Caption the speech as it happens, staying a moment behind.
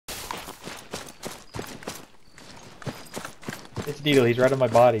It's Needle, he's right on my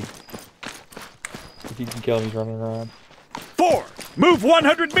body. If you can kill him, he's running around. 4. Move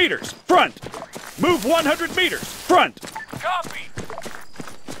 100 meters. Front. Move 100 meters. Front. Copy.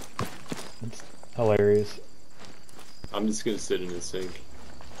 It's hilarious. I'm just gonna sit in his sink.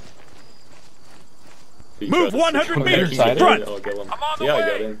 Move 100 meters. Front. I'll kill him. I'm on the yeah, way. I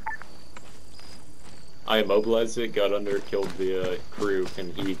got him. I immobilized it, got under, killed the crew,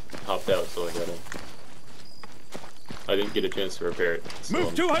 and he hopped out, so I got him. I didn't get a chance to repair it. Still,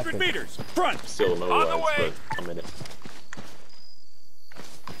 Move 200 meters. Front. Still immobilized, On the way. but I'm in it.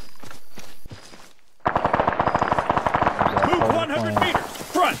 Move 100 meters.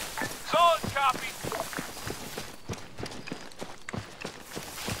 Front. Solid copy.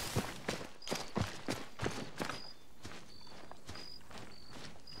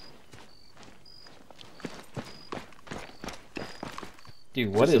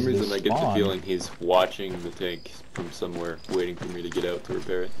 Dude, what is this? For some reason, I get the spawn? feeling he's watching the tank from somewhere, waiting for me to get out to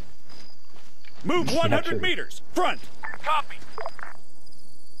repair it. Move 100 meters. Front. Copy.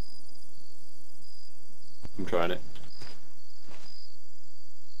 I'm trying it.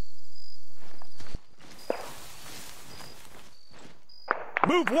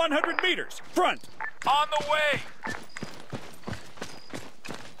 Move 100 meters. Front. On the way.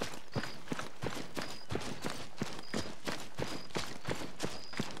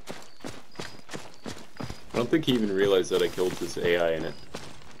 I don't think he even realized that I killed this AI in it.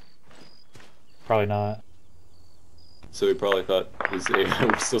 Probably not. So he probably thought his AI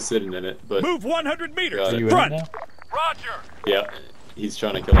was still sitting in it, but... Move 100 meters. Got it. Are you Front. in it now? Roger. Yeah, he's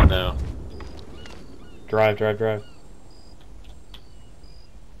trying to kill it now. Drive, drive, drive.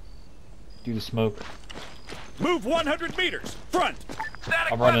 Do the smoke. Move 100 meters. Front.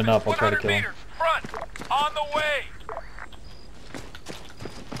 Static I'm running weapons, up, I'll try to 100 kill him. meters. Front. On the way.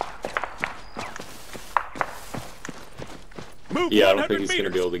 Move Yeah, I don't 100 think he's meters.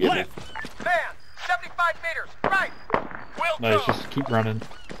 gonna be able to get me. Left. Man, 75 meters. Right. Will No, go. just keep running.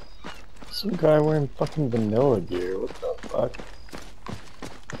 Some guy wearing fucking vanilla gear. What the fuck?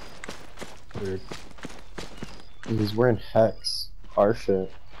 Weird. He's wearing Hex. Our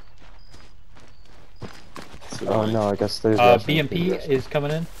shit. So Oh no, I guess there's. BMP is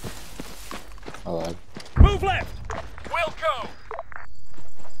coming in. Oh, Move left. Will go.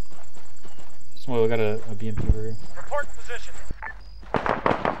 Smoke, we got a BMP over here. Report position.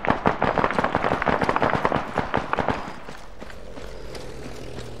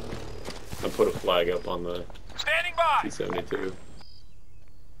 I put a flag up on the Standing by. T-72.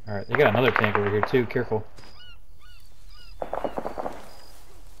 Alright, they got another tank over here too, careful.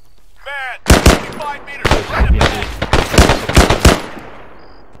 Man, 75 meters. Right up ahead.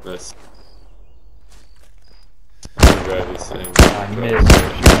 This. Drive this thing. I missed.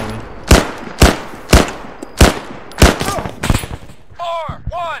 Shooting me.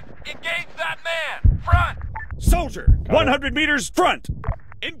 4-1. Engage that man. Front. Soldier. Got 100 meters front.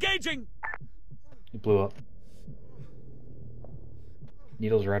 Engaging. It blew up.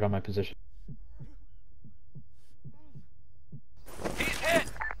 Needle's right on my position. He's hit.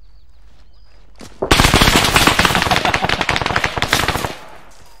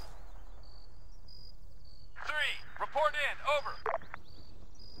 Three. Report in. Over.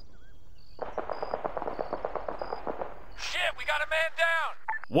 Shit, we got a man down.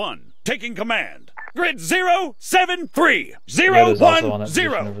 1. Taking command. Grid 073. Yeah, there's also on that 010.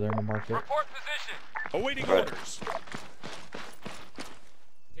 position over there in the market. Report position. Awaiting Right. orders.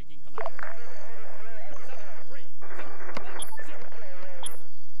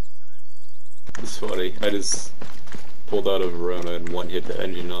 It's funny. I just pulled out of Verona and one hit the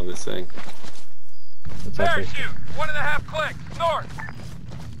engine on this thing. That's epic. Parachute. 1.5 clicks. North.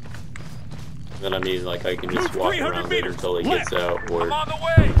 And I mean, like, I can just Move walk 300 around it meters. until it Left. gets out, or I'm on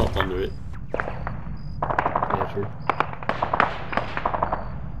the way. hop under it. Yeah, true.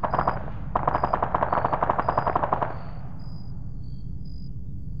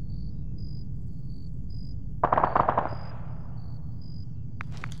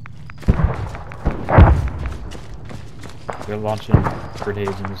 They're launching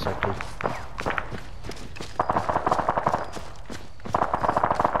grenades in the sector.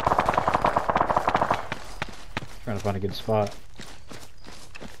 Trying to find a good spot.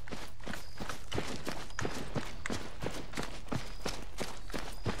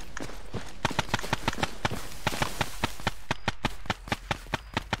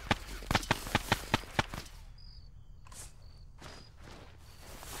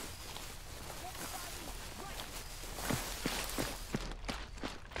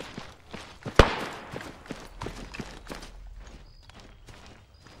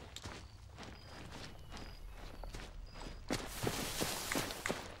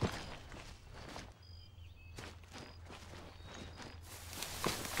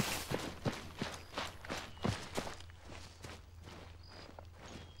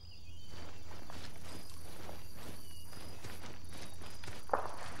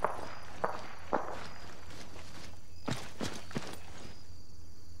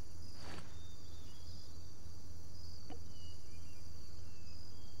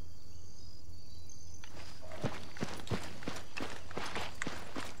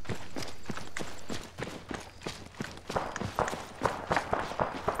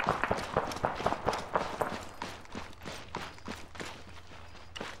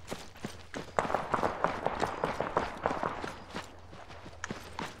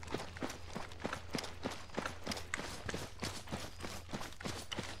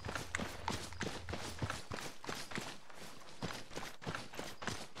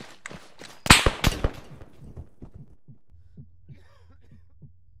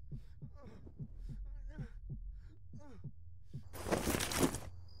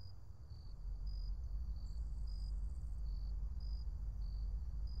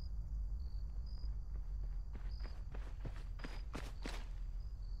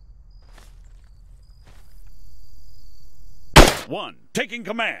 1, taking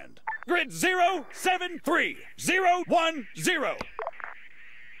command. Grid 073010.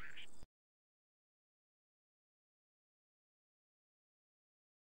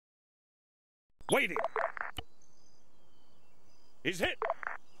 Waiting. He's hit.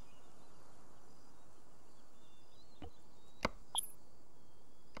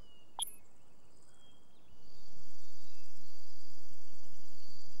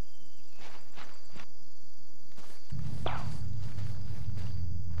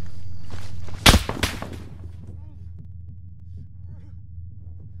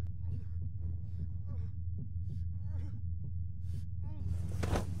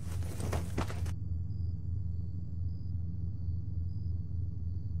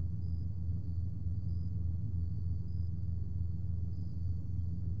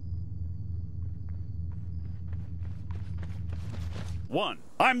 One.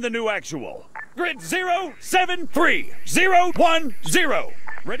 I'm the new actual. Grid 073010.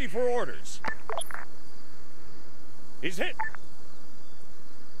 Ready for orders. He's hit.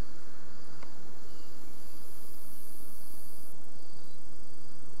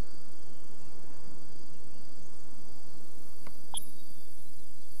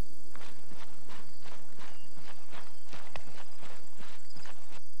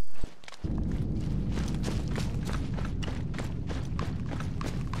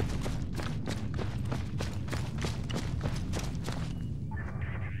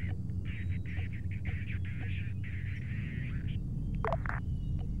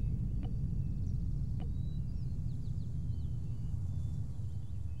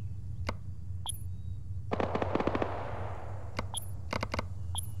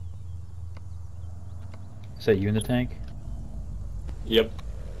 Is that you in the tank? Yep.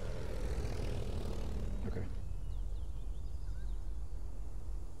 Okay.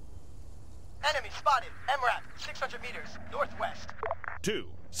 Enemy spotted. MRAP, 600 meters, northwest. 2.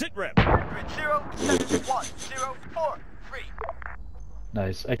 Sit rep. Grid 071043.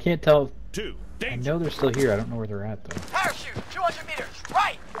 Nice. I can't tell. 2. I Danger. know they're still here. I don't know where they're at though. Parachute, 200 meters,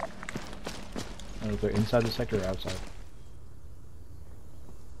 right. I don't know if they're inside the sector or outside.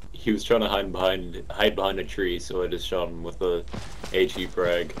 He was trying to hide behind a tree, so I just shot him with a HE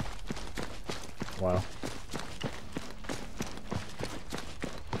frag. Wow.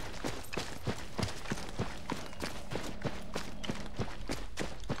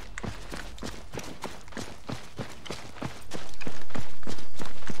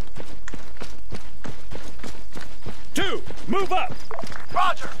 Two. Move up.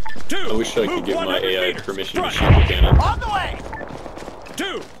 Roger. 2. I wish I Move could give my 100 AI meters. permission to Front. shoot the cannon. On the way.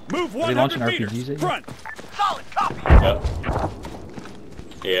 2. Move Are they launching 100 RPGs meters. at you? Front. Solid copy. Yep.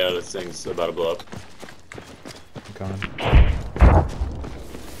 Yeah, this thing's about to blow up. I'm coming.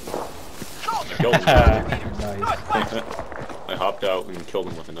 Soldier. Killed him. Nice. Northwest. I hopped out and killed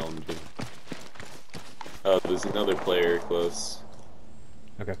him with an LMG. There's another player close.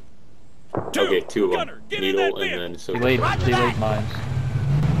 Okay. 2. Okay, 2 of them. Gunner, get in Needle that and vehicle. then so. Delayed mines.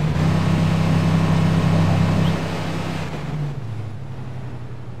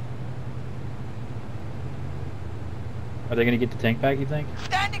 Are they gonna get the tank back, you think?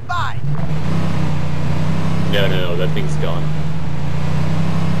 Standing by. No, that thing's gone.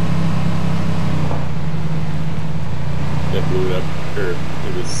 It blew it up, or it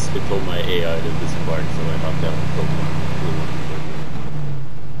told my AI to disembark, so I hopped out and killed one.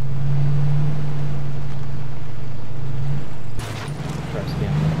 Try to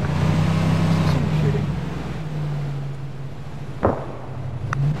scan. Someone shooting.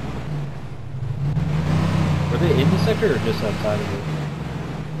 Were they in the sector or just outside of it?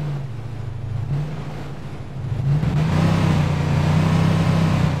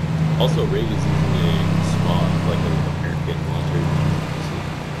 Also, Ray is using a spawn, like an American launcher.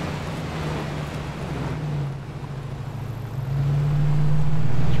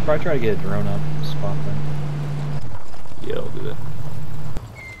 Should probably try to get a drone up spot them. Yeah, I'll do that.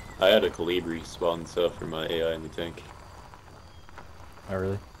 I had a Calibri spawn stuff for my AI in the tank. Oh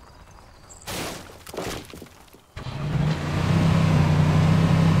really?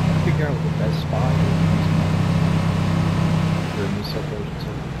 Figure out what the best spot is for a new sector, I should say.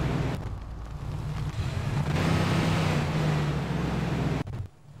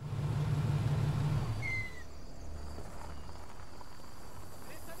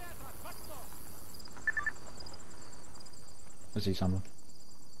 I see someone.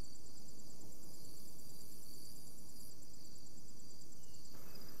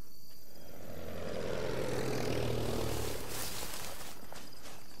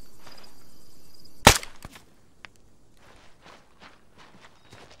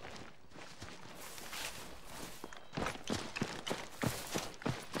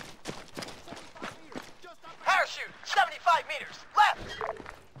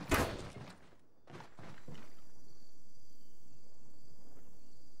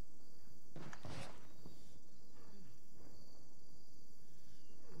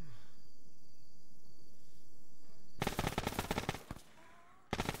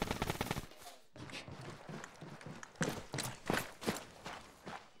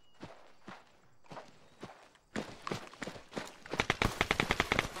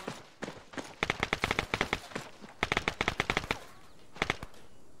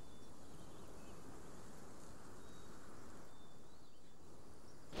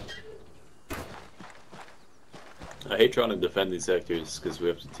 hate trying to defend these sectors because we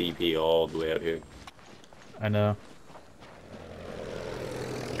have to TP all the way out here. I know.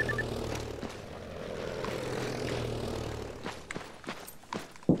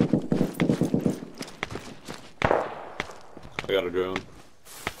 I got a drone.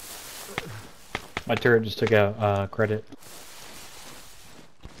 My turret just took out credit.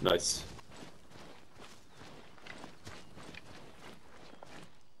 Nice.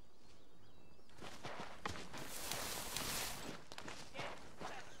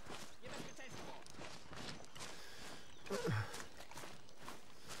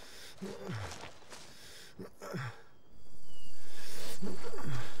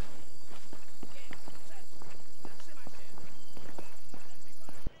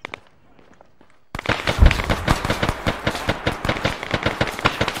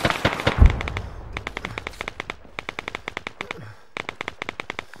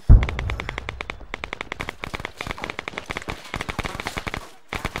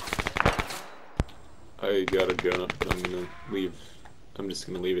 I got a gun up, but I'm gonna leave. I'm just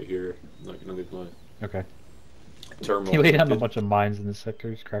gonna leave it here. I'm not gonna leave my Okay. terminal. You laid down a bunch of mines in this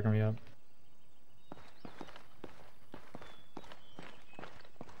sector, it's cracking me up.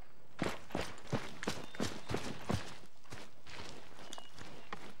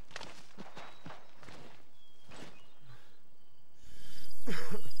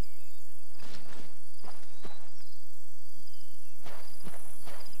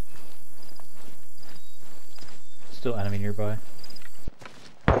 Still enemy nearby.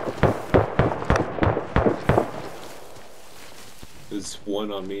 There's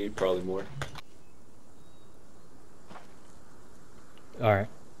one on me, probably more. Alright.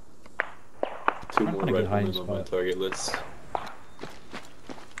 Two I'm more gonna get high riflemen on my spot. target list.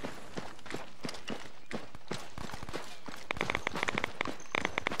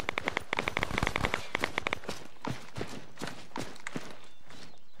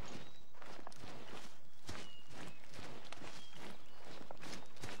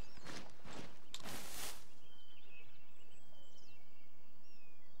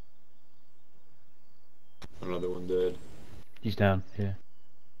 Another one dead. He's down, yeah.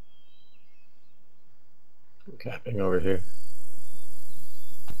 Capping over here.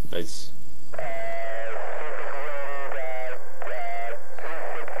 Nice.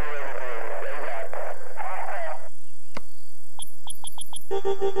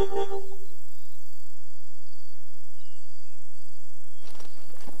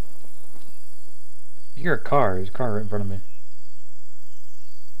 You hear a car, there's a car right in front of me.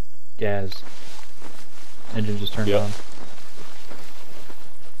 Gas. Engine just turned Yep. on.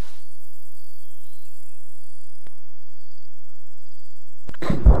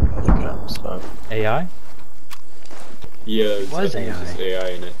 Other gun stuff. AI? Yeah, it's, Was I think AI. it's just AI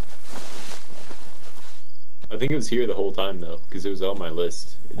in it. I think it was here the whole time though, because it was on my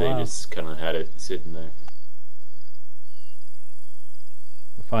list. They Wow. just kind of had it sitting there.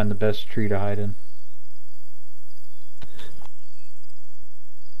 Find the best tree to hide in.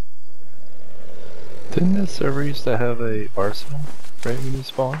 Didn't this server used to have a arsenal right when you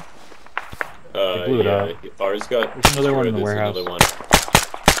spawn? They blew it Yeah, up. ours got There's another one in the destroyed. warehouse. Another one.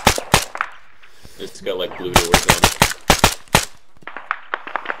 It's got like blue doors on it.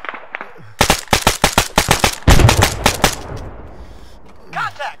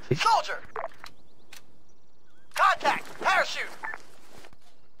 Contact! Soldier! Contact! Parachute!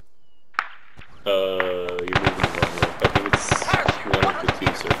 You're moving the wrong way. I think it's one of the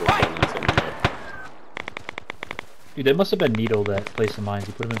two circle buildings on the map. Dude, that must have been Needle that placed the mines.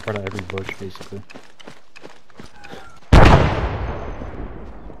 He put them in front of every bush, basically.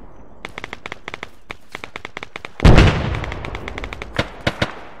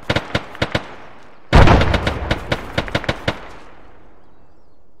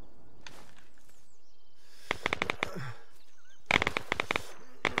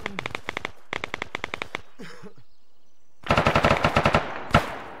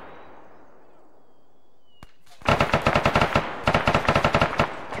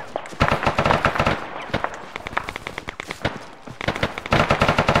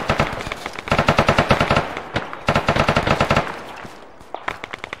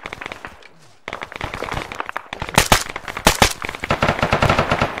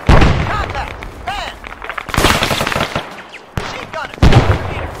 Contact! Man! Machine gunner! 100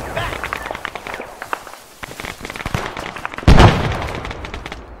 meters! Back!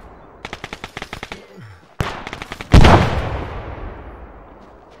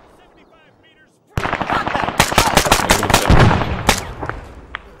 Contact!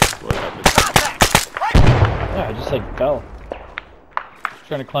 What happened? Contact! Rifle! Yeah, I just like fell.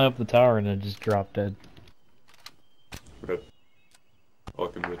 Trying to climb up the tower and then just dropped dead.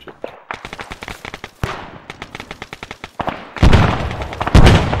 Walking with you.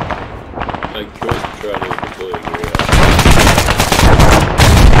 I could try to deploy a grenade.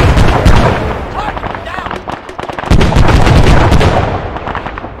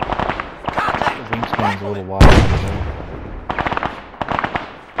 The wingspan's a little wide over there.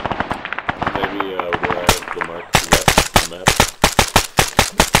 Maybe where I have the mark left on the map.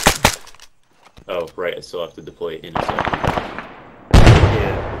 Oh, right, I still have to deploy it in a second.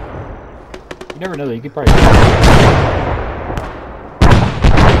 Yeah. You never know, you could probably... Alright,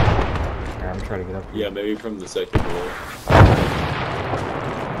 I'm gonna try to get up here. Yeah, maybe from the second floor.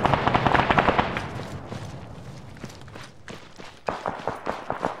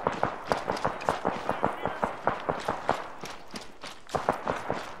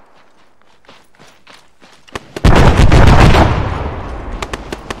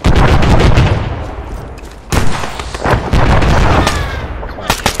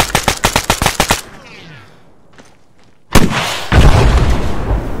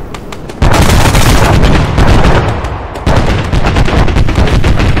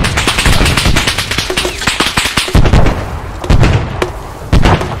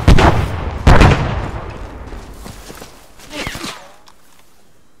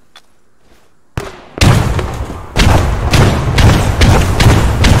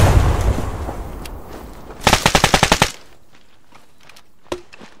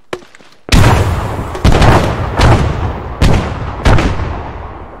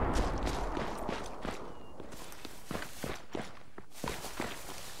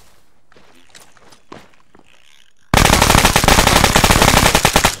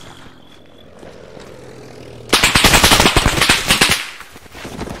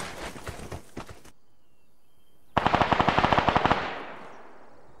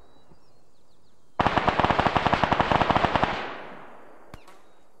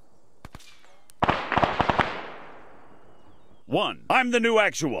 One. I'm the new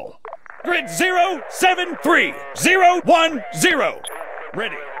actual. Grid 073010.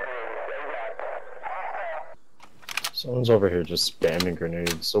 Ready. Someone's over here just spamming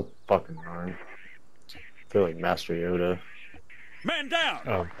grenades so fucking hard. I feel like Master Yoda. Man down.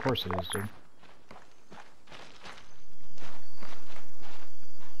 Oh, of course it is, dude.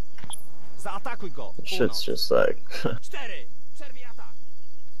 Zaatakuj go. Shit's just like, Cztery. Serviata.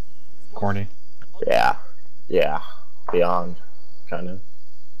 Corny. yeah, beyond, kind of.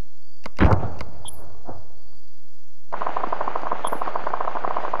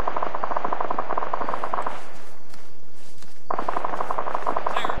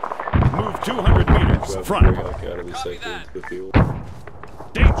 Move 200 meters. Front. Back out of the sector into the field.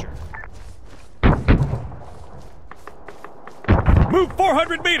 Danger. Move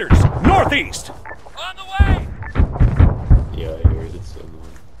 400 meters. Northeast. On the way. Yeah, I heard it somewhere.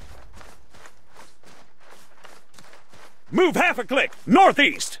 Move half a click.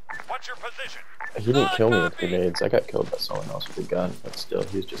 Northeast. What's your position? He didn't kill me with grenades. I got killed by someone else with a gun, but still,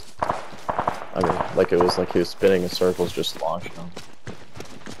 he's just. I mean, like it was like he was spinning in circles, just launching them.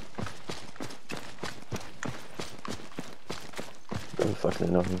 Really fucking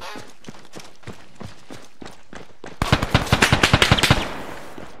annoying.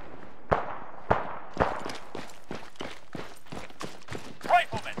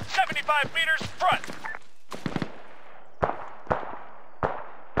 Rifleman. 75 meters. Front.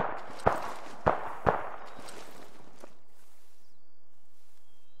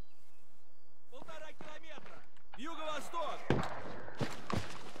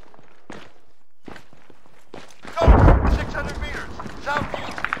 Go. 600 meters.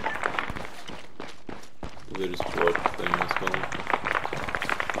 Southeast. They just blow up the thing that's going.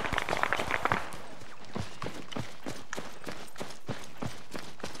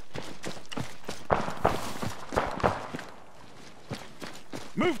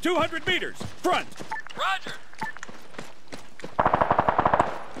 Move 200 meters. Front. Roger.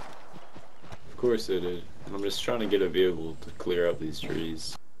 Of course they did. I'm just trying to get a vehicle to clear out these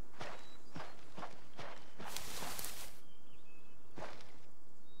trees.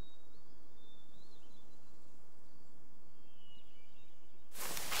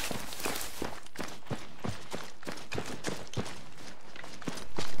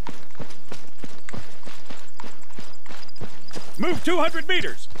 Move 200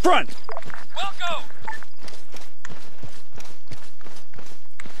 meters. Front. We'll go.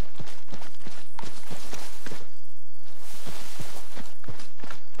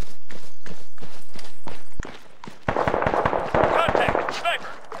 Contact. Sniper.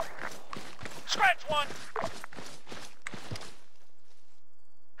 Scratch one.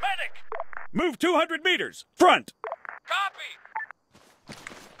 Medic. Move 200 meters. Front. Copy.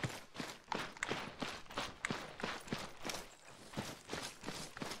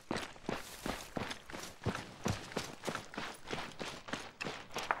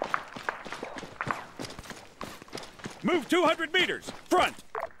 Move 200 meters. Front.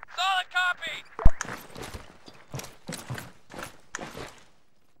 Solid copy.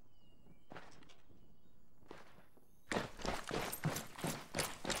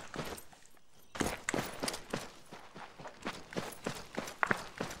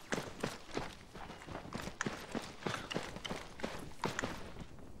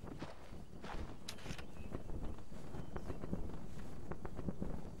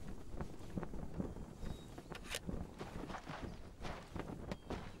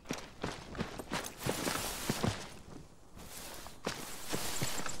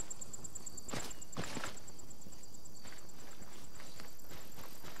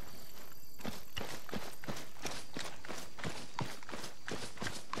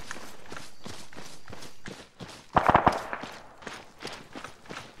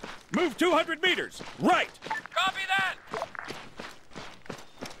 Move 200 meters. Right. Copy that.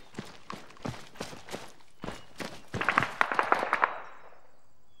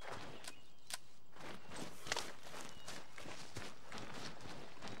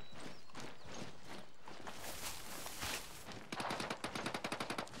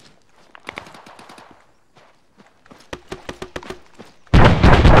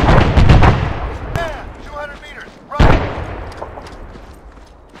 Man, 200 meters. Right.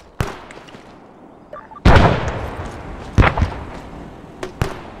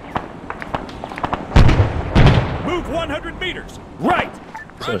 Move 100 meters. Right.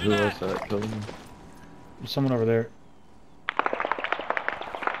 So who was that killing me? There's someone over there.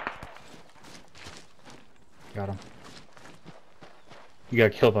 Got him. You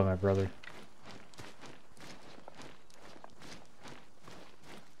got killed by my brother.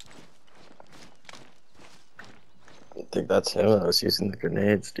 I think that's him. I was using the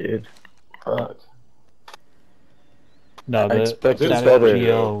grenades, dude. Fuck. No, I the expected that better.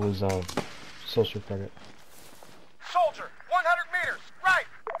 GL was social credit. Soldier, 100 meters. Right.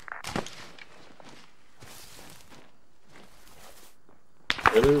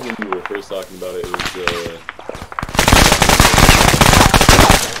 Earlier when you were first talking about it, it was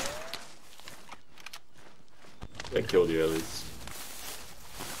that killed you at least.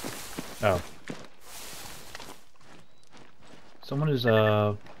 Oh. Someone is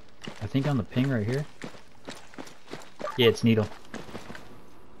I think on the ping right here. Yeah, it's Needle.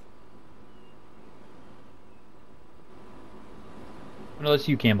 No, that's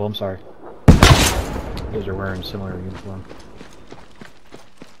you, Campbell. I'm sorry. You guys are wearing similar uniform.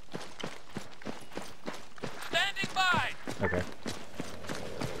 Standing by. Okay.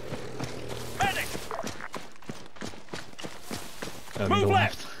 Medic. Oh, Move Needle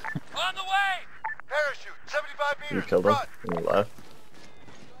left. On the way. Parachute, 75 You meters. killed him Front. and you left.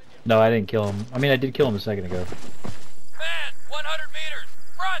 No, I didn't kill him. I mean, I did kill him a second ago. Man, 100 meters.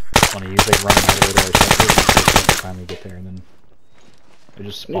 Front. Funny, he was like running out of the door, so I couldn't finally get there, and then I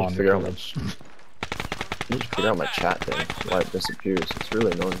just I need to spawned. figure out and my killed him. I need to figure out my chat thing. Why it disappears. It's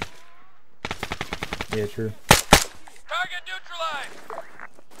really annoying. Yeah, true. Target neutralized.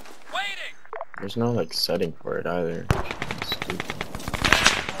 Waiting. There's no like setting for it either. It's stupid.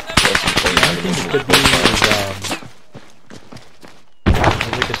 I think it could be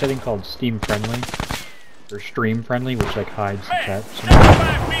there's like a setting called Steam Friendly or Stream Friendly, which like hides the Man, chat.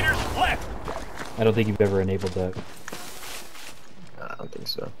 75 meters left. I don't think you've ever enabled that. I don't think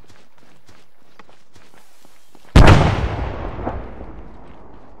so.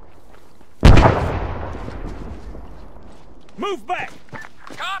 Move back.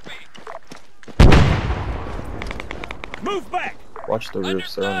 Copy. Move back. Watch the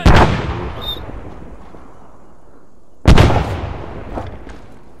roofs. They're on Understood. the roofs.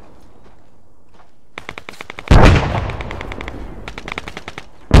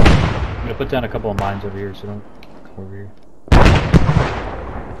 I'm gonna put down a couple of mines over here, so don't come over here.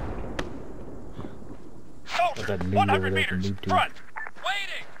 Soldier, that noob 100 over there can meters. noob too. Front.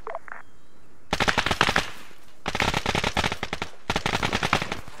 Waiting.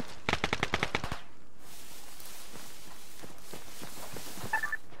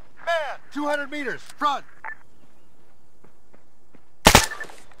 Man, 200 meters. Front.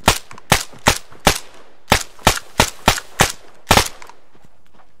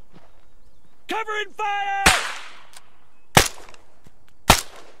 Covering fire.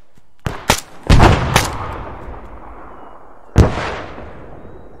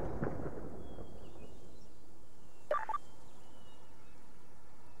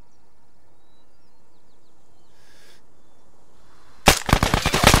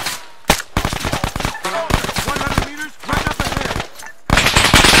 Soldier, 100 meters. Right up ahead.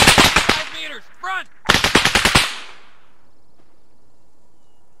 5 meters. Front.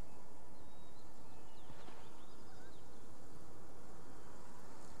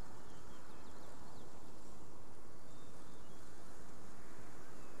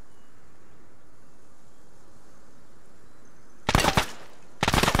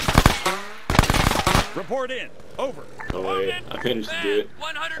 Report in. Over. Oh wait, I managed to do it.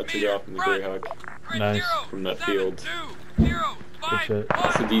 I took off in the Greyhawk Nice. from that field. Good shit.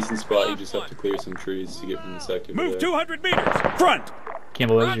 It's a decent spot, you just have to clear some trees to get from the sector. Move 200 meters. Front.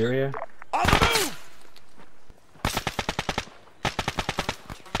 Campbell, that was your area? On the move.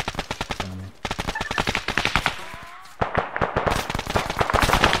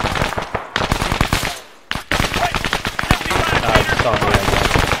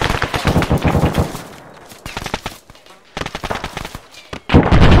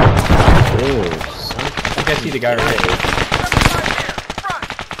 Sorry, I think I see the guy right here.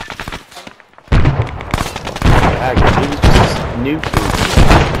 Actually, he was just new to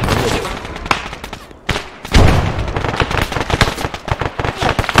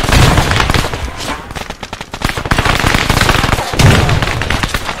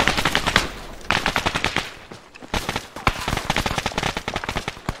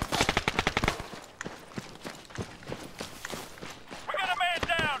We got a man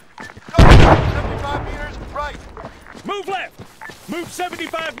down. 75 meters, right. Move left. Move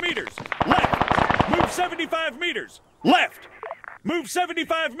 75 meters. Left. Move 75 meters. Left. Move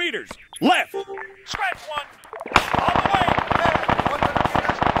 75 meters. Left. Scratch one. On the way. There, 100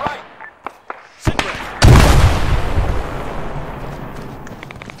 meters, right. Sit rep.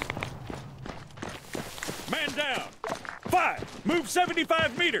 Man down. 5. Move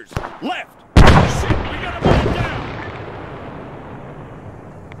 75 meters. Left. Shit, we got a man down.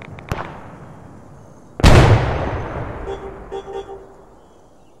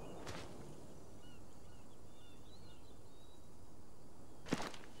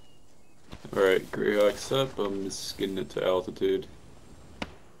 Alright, Greyhawk's up. I'm just getting it to altitude.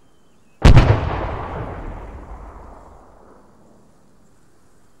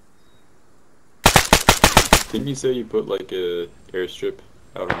 Didn't you say you put like a airstrip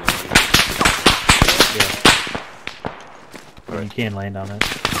out on the Yeah. You can land on it.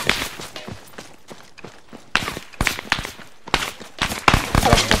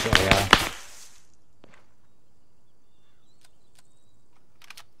 Drop a bunch of AI.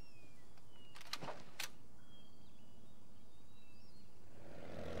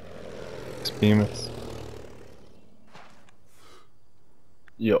 Bemis.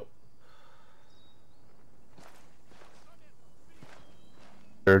 Yo.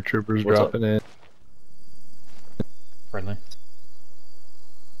 Paratroopers What's dropping in. Friendly.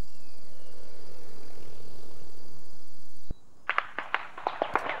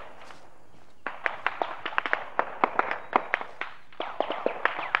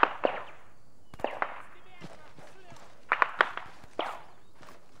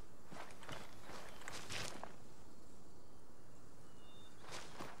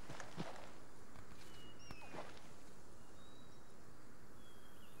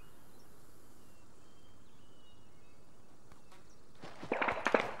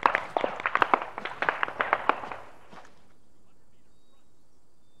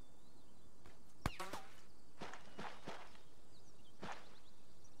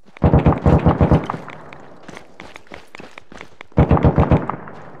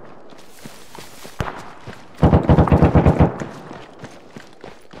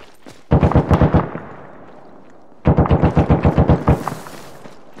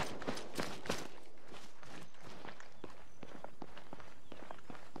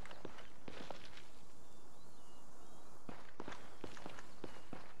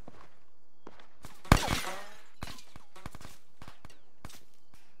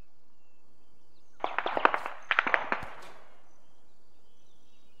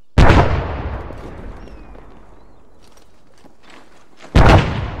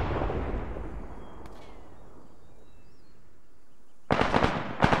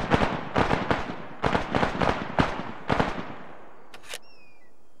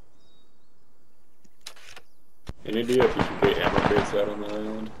 Any idea if you can get ammo crates out on the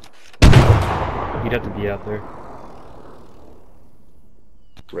island? You'd have to be out there.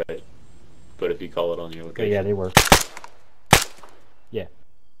 Right. But if you call it on your But location. yeah, they work. Yeah.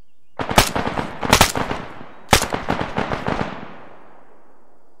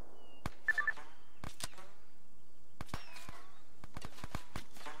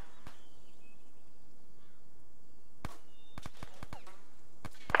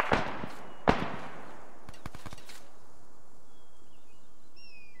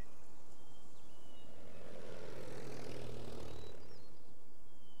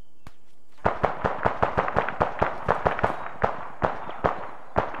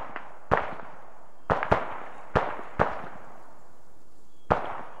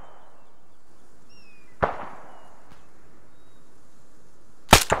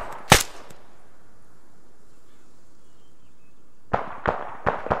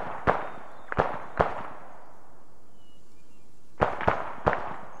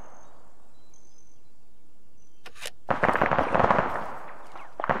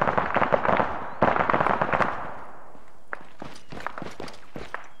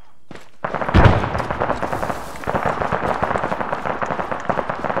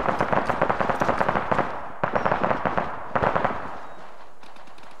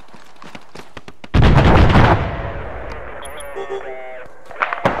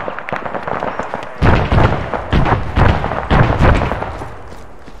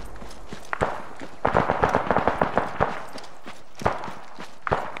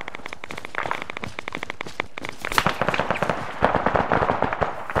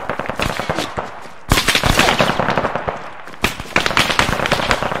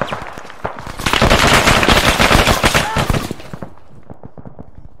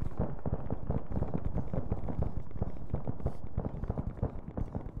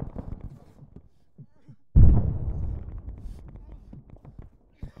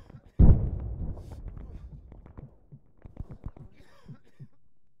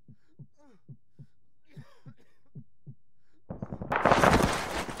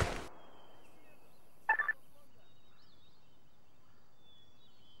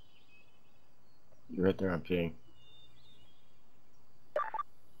 You're right there on ping.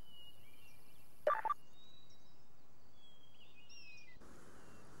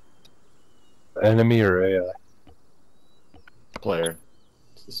 Enemy or AI? Player.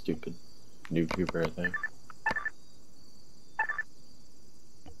 It's the stupid new Cooper, I think.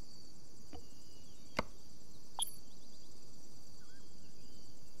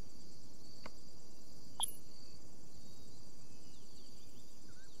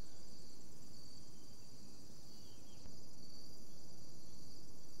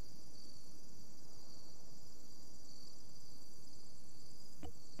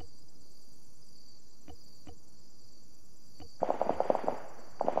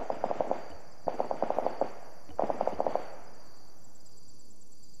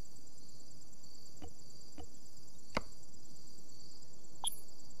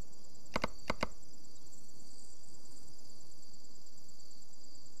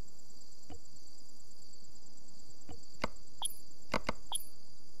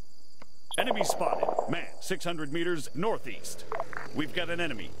 Enemy spotted. Man, 600 meters northeast. We've got an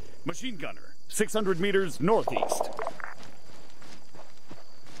enemy. Machine gunner, 600 meters northeast.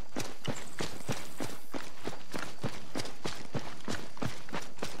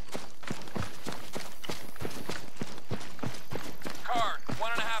 Card,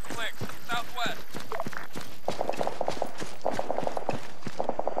 1.5 clicks, southwest.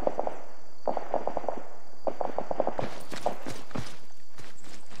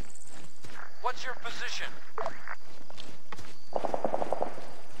 What's your position?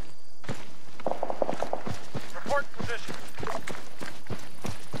 Report position.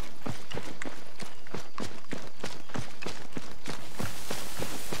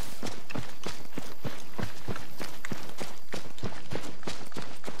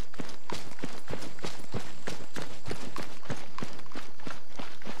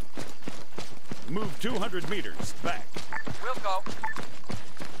 Move 200 meters back. We'll go.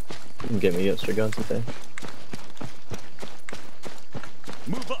 You can get me extra guns, I think.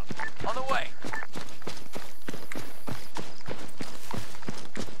 Move up. On the way.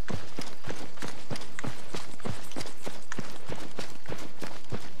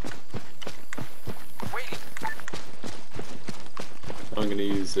 Waiting. I'm gonna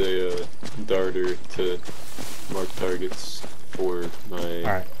use a darter to mark targets for my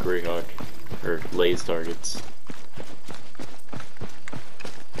Alright. Greyhawk, or laze targets.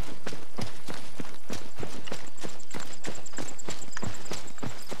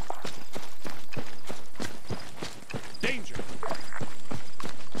 Danger.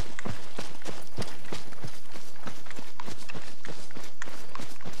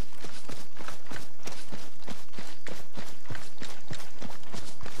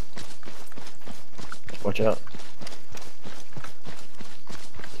 Watch out.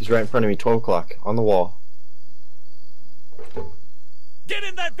 He's right in front of me, 12 o'clock, on the wall. Get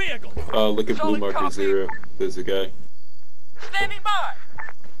in that vehicle. Look at blue Solid marker copy. 0. There's a guy. Standing by.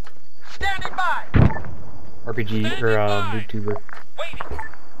 Standing by. RPG or YouTuber. Waiting.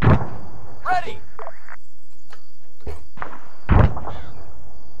 Ready.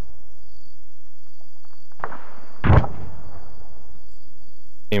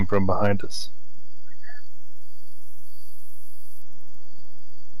 Came from behind us.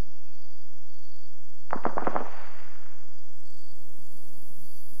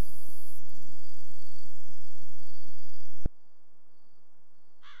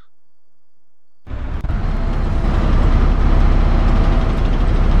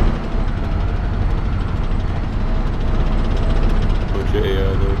 Bunch of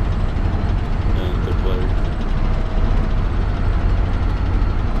AI there. And the player.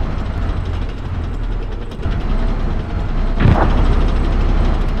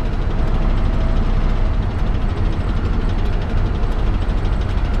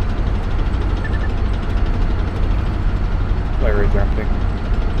 Player right there, I'm picking.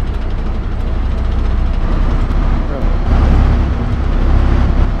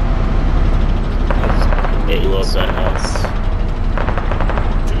 He loves that house.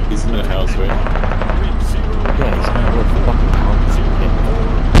 He's in that house, right? Yeah, he's not worth the fucking comp.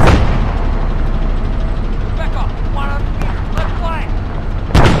 Back off. 100 meters. Left flank.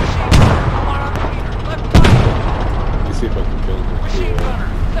 Machine gunner. 100 meters. Left flank. Let me see if I can kill him. Machine gunner.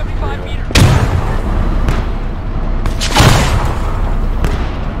 75 Yeah. meters.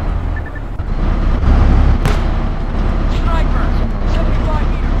 Sniper. 75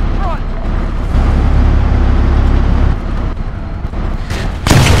 meters. Front.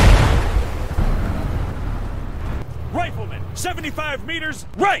 Rifleman, 75 meters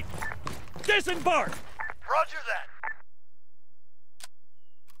right. Disembark. Roger that.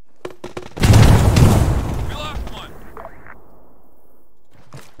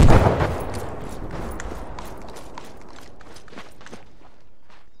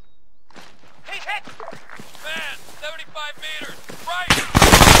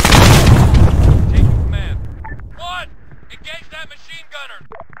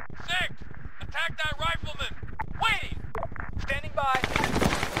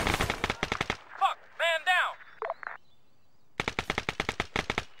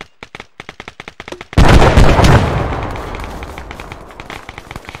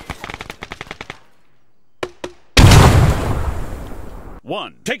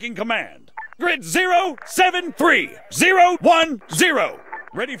 1, taking command. Grid 073010.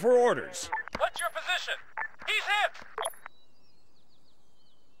 Ready for orders. What's your position? He's hit!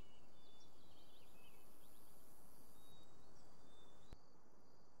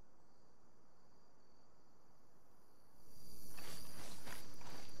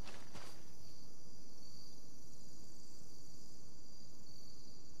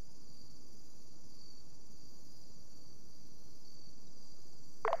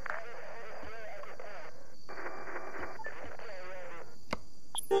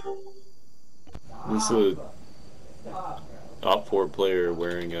 This is a top 4 player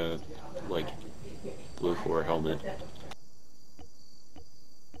wearing a like blue 4 helmet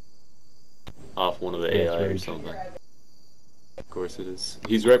off one of the AI or something. Of course it is.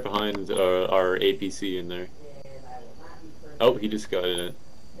 He's right behind our APC in there. Oh, he just got in it.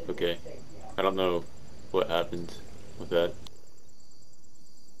 Okay. I don't know what happened with that.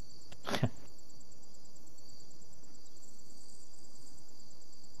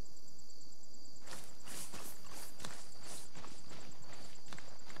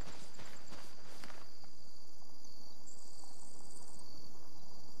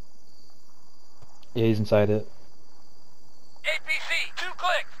 Yeah, he's inside it. APC, 2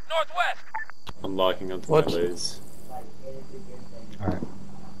 clicks, northwest. I'm locking onto What? my lays. Alright.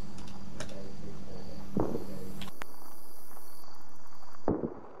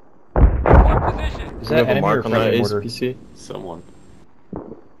 What position? Is You that have a enemy or mark on that friendly mortar? APC? Someone.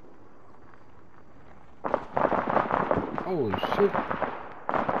 Holy shit.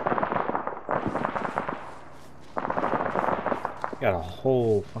 Got a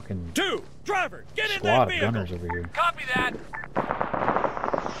whole fucking 2, driver, get in that squad of vehicle. gunners over here. Copy that.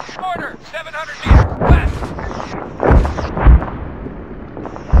 Order, 700 meters, west.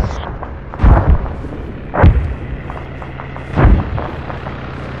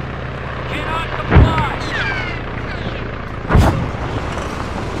 Cannot comply.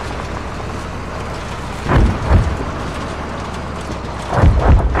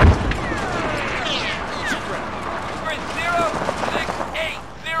 Grid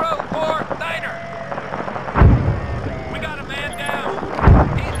 06804 Niner. We got a man down.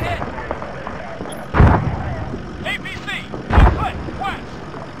 He's hit. APC, 1 click, west.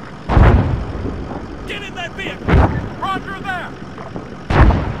 Get in that vehicle. Roger that.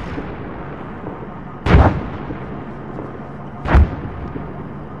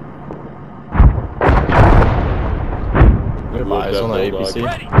 You have eyes on that APC?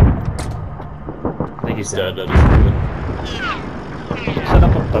 Ready. I think he's Dead. dead. That Set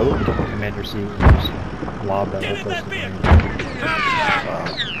up a boat in the commander seat and just lob that Get whole in place that in vehicle. the Copy that.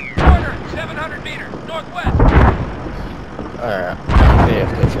 Order, 700 meters, northwest. Alright.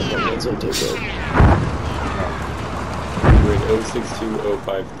 AFK for a minute, so take it. Grid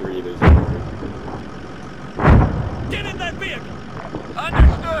 062053, there's a order. Get in that vehicle.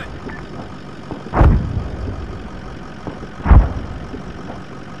 Understood.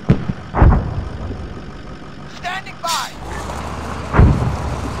 Standing by.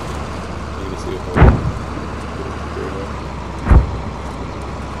 You can see a order.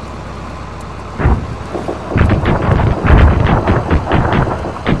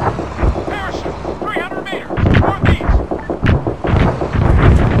 Parachute, 300 meters, northeast.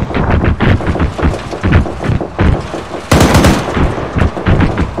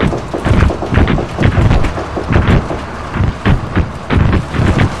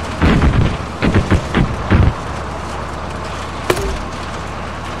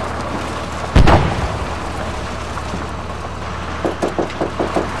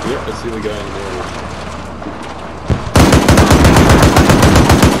 Yep, I see the guy in the middle.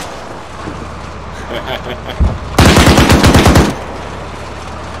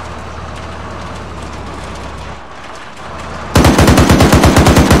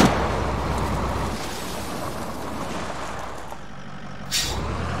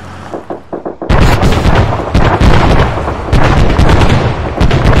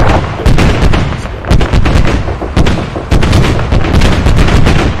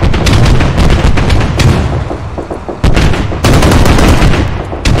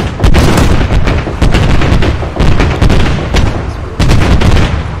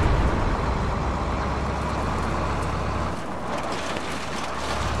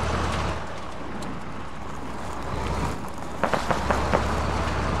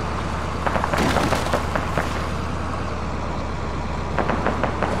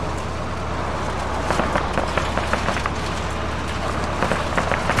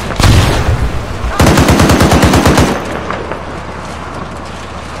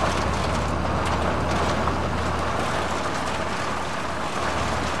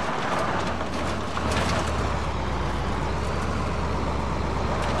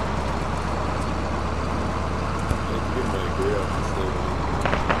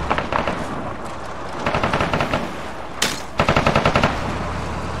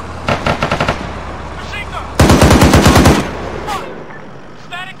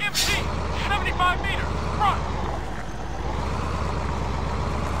 MC, 75 meters, front.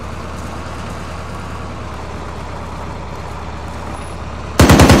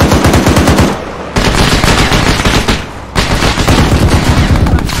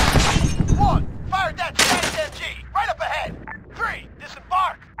 One, fired that static MG, right up ahead. 3,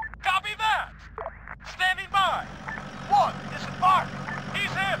 disembark. Copy that. Standing by. 1, disembark.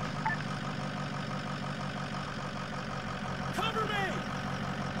 He's him. Cover me!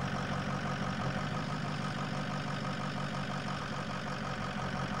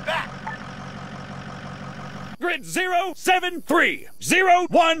 Back. Grid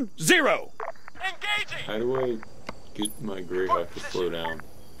 073010. Engaging. How do I get my Greyhawk to slow down?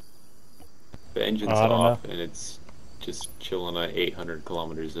 The engine's I don't off know. and it's just chilling at 800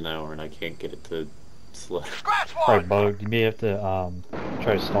 kilometers an hour and I can't get it to slow. Scratch Probably one. bugged. You may have to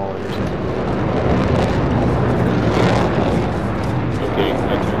try to stall it or something. Okay, I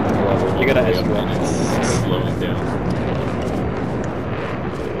turned the level You gotta all the way up SUL. and it's slowing down.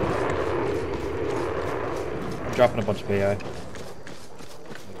 I'm dropping a bunch of AI.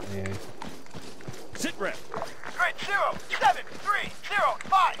 AI. Sit rep. Grid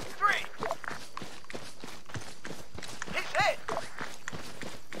 073053. He's hit.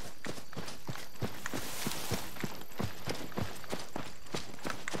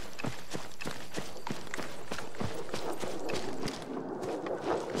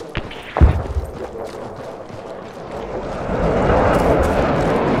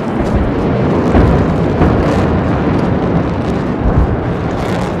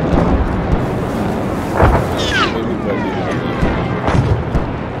 Maybe if I do that.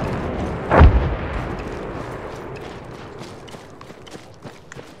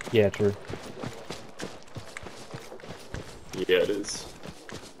 Yeah, true. Yeah, it is.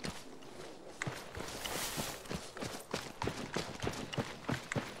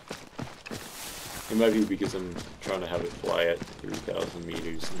 It might be because I'm trying to have it fly at 3,000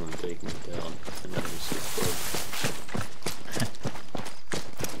 meters and then taking it down and then it's just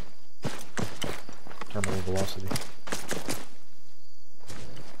Terminal velocity.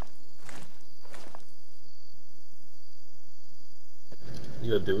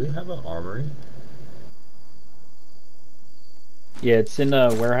 Yo, do we have an armory? Yeah, it's in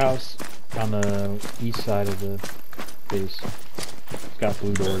a warehouse on the east side of the base. It's got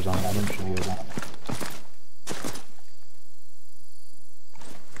blue doors on it. It should be open.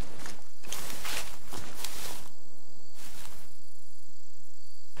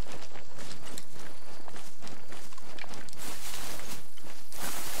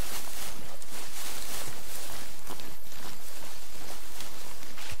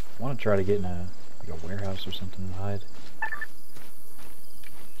 I want to try to get in a warehouse or something and hide.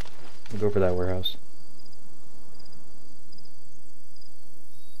 We'll go for that warehouse.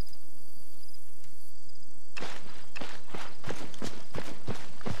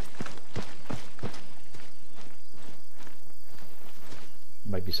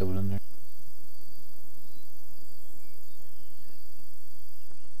 Might be someone in there.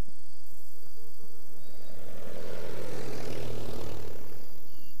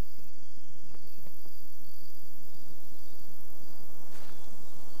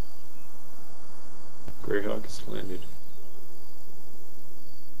 Greyhawk has landed.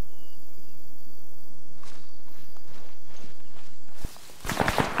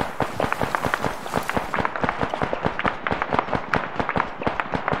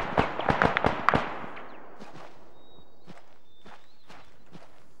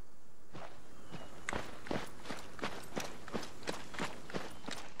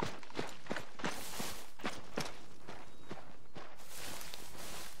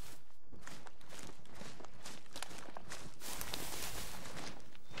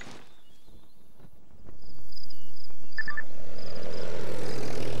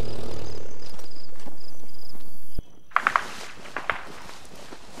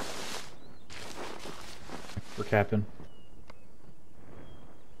 We're capping.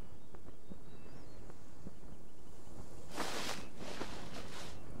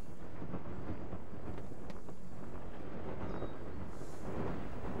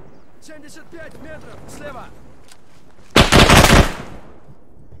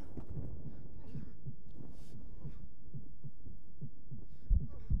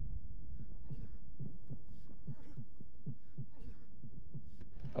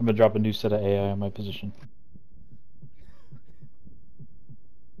 I'm gonna drop a new set of AI on my position.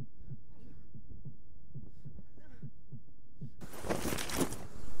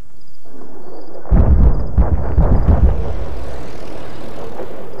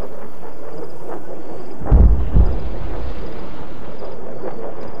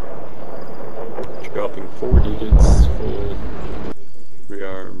 Dropping 4 digits, full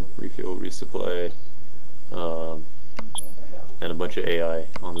rearm, refuel, resupply, and a bunch of AI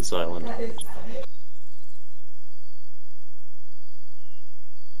on this island.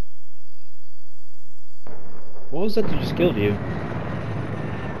 What was that that just killed you?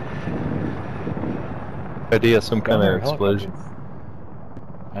 Idea, some kind Gunner of or helicopter? explosion.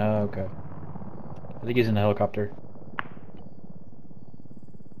 Oh, okay. I think he's in a helicopter.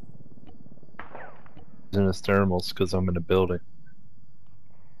 He's in his thermals because I'm in a building.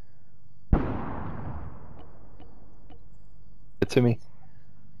 Get to me.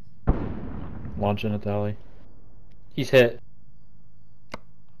 Launching at the heli. He's hit.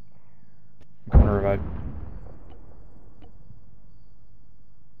 I'm coming to revive.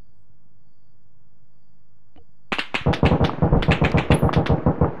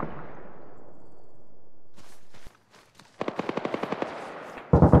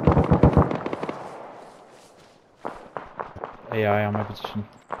 AI on my position.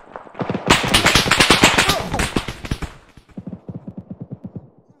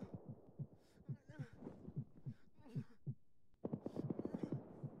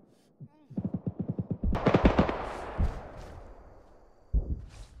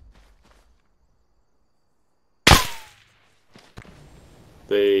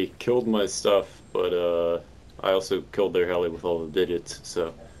 They killed my stuff, but I also killed their heli with all the digits,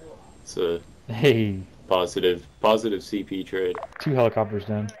 so it's a Hey, positive CP trade. 2 helicopters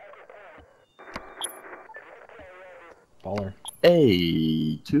down. Baller.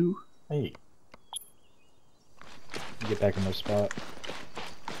 Hey, 2. Hey. Get back in their spot.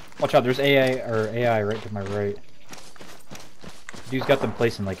 Watch out, there's AI right to my right. Dude's got them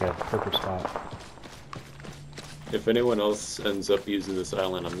placed in like a perfect spot. If anyone else ends up using this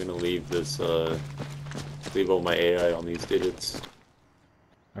island, I'm gonna leave this, leave all my AI on these digits.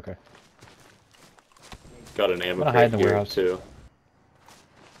 Okay. Got an ammo I'm gonna hide in crate the here, warehouse. too.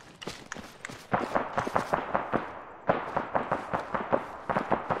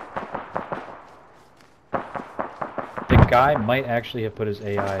 The guy might actually have put his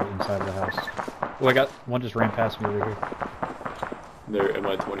AI inside of the house. Oh, I got one just ran past me over here. Their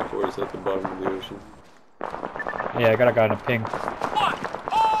Mi-24 is at the bottom of the ocean. Yeah, I got a guy in a ping. One,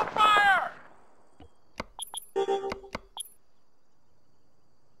 hold fire!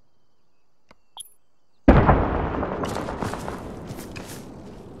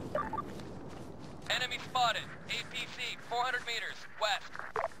 Enemy spotted. APC, 400 meters, west.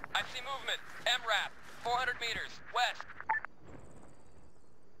 I see movement. MRAP, 400 meters, west.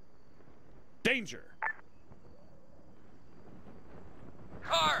 Danger.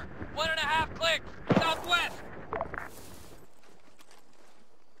 Car, 1.5 clicks, southwest.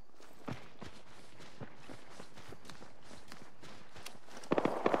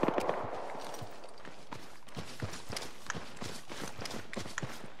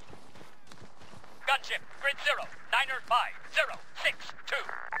 Gunship, grid 0, 905, 062.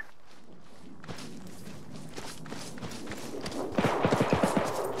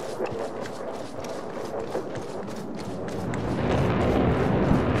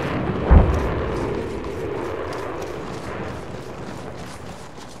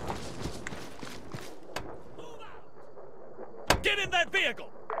 Get in that vehicle.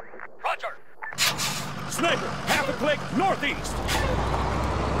 Roger. Sniper, half a click northeast.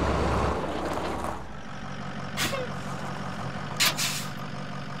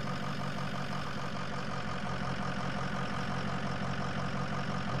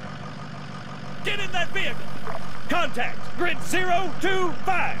 Get in that vehicle. Contact grid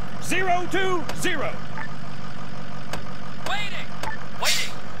 025 020. Waiting.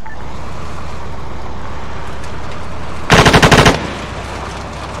 Waiting.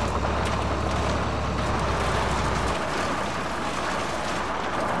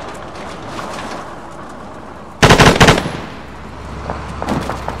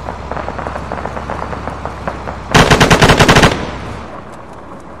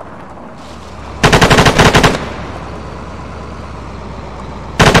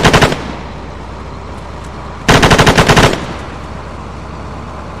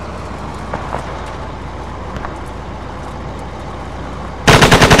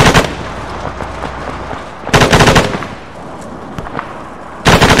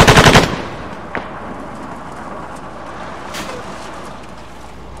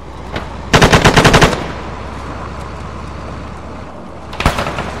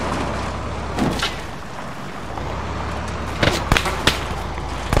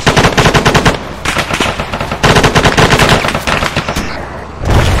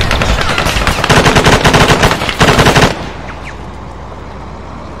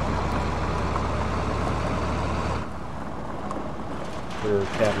 for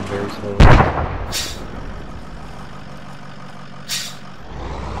cabin very slowly.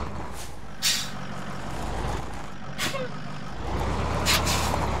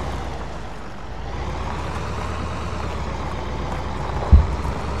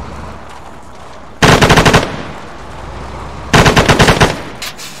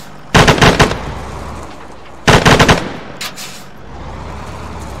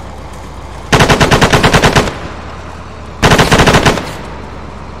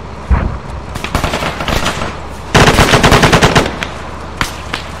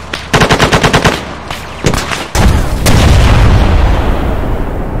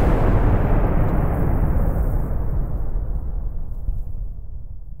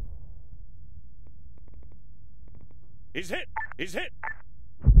 He's hit! He's hit!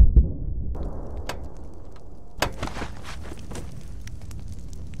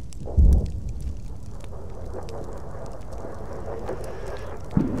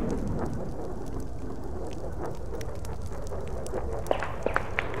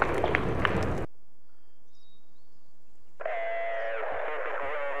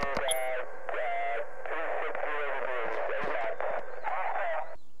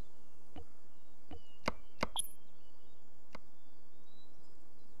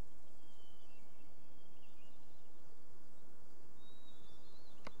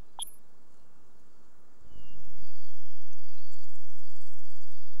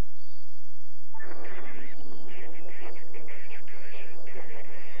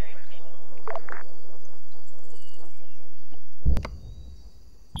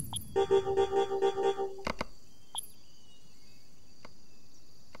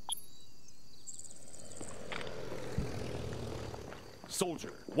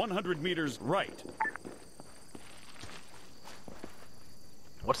 Soldier, 100 meters right.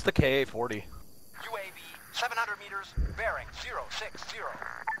 What's the KA-40? UAV, 700 meters, bearing 060.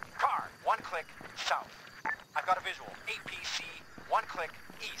 Car, 1 click, south. I've got a visual. APC, 1 click,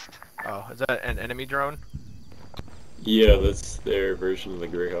 east. Oh, is that an enemy drone? Yeah, that's their version of the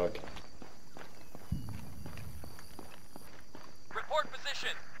Greyhawk. Report position.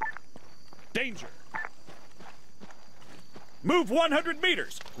 Danger. Move 100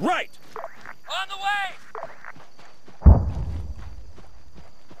 meters, right. On the way!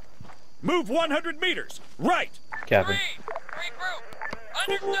 Move 100 meters, right. Cabin. Regroup.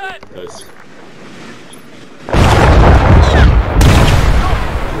 Understood. Nice.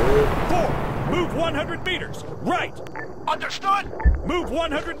 4, move 100 meters, right. Understood. Move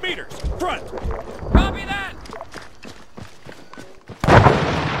 100 meters, front. Copy that.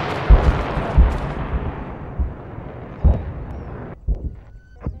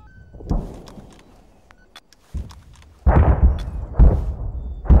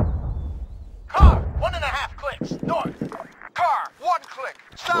 Car, 1.5 clicks, north. Car, 1 click,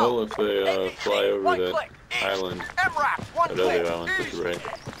 south. Well, if they fly over 1 that click, east. island, MRAP, 1 that click, other island to east. the right,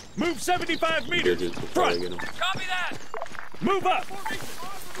 Move 75 meters, Gadgets will probably front. get them. Copy that. Move up. On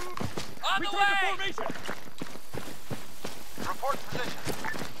the Return to way. formation. Report position.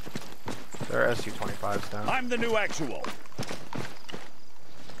 Their SU-25's down. I'm the new actual.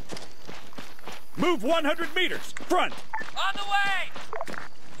 Move 100 meters, front. On the way.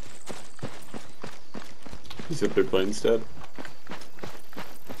 Is it their plane stab?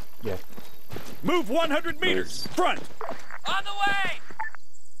 Yeah. Move 100 meters, Nice. front. On the way.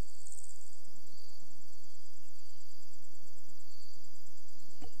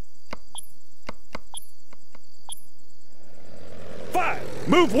 5,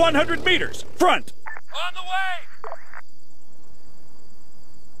 move 100 meters, front. On the way.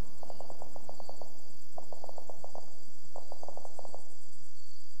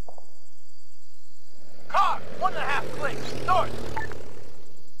 Car, 1.5 clicks, north.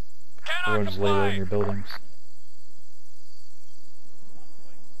 Cannot Everyone just lay there in your buildings.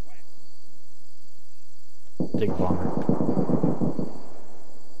 Dig bomber.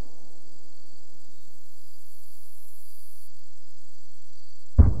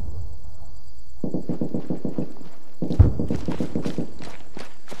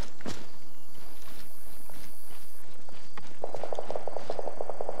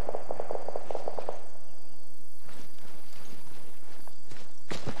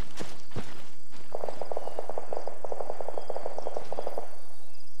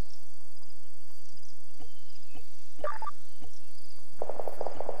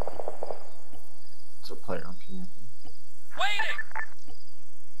 There's a player on King. Waiting.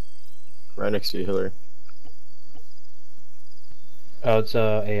 Right next to you, Hillary. Oh, it's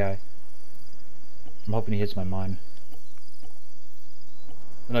AI. I'm hoping he hits my mine.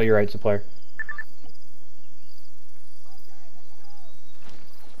 No, you're right, it's a player.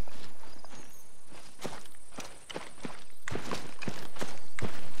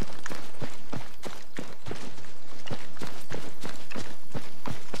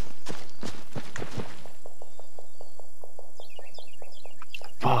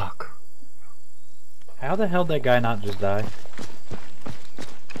 How the hell did that guy not just die?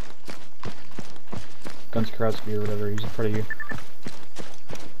 Guns Karowski or whatever, he's in front of you.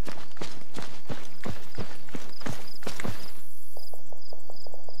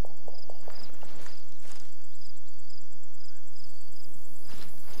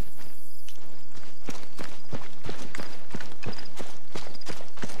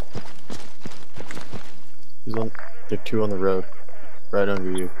 He's on. There are 2 on the road, right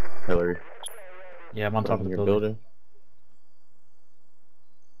under you, Hillary. Yeah, I'm on top of the your building.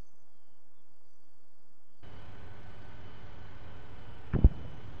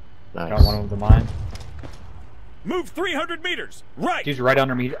 Nice. Got one over the mine. Move 300 meters. Right. Dude's right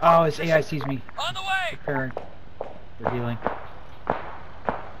under me. Oh, his AI sees me. On the way! Preparing. They're healing.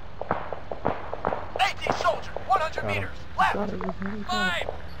 AT soldier, 100 Got him. meters. Left. 5!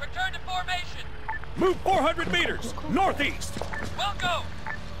 Return to formation! Move 400 meters. Northeast. We'll go!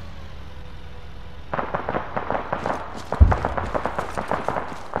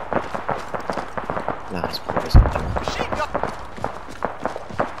 Nice poison, Jim. Machine gun.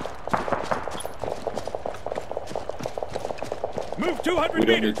 Move 200 We don't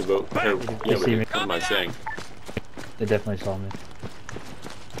meters. need to vote. Back. Or, They yeah, see me. what am I saying? They definitely saw me.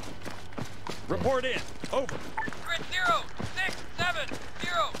 Report in. Over. Grid 0, 6, 7,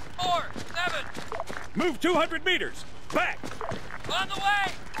 0, 4, 7. Move 200 meters. Back. On the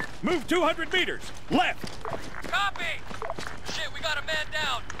way! Move 200 meters. Left. Copy! Shit, we got a man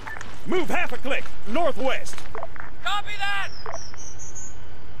down. Move half a click. Northwest. Copy that!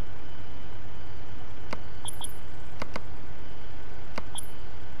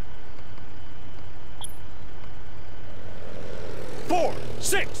 Four,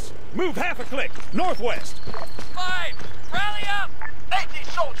 6. Move half a click. Northwest. 5! Rally up! AT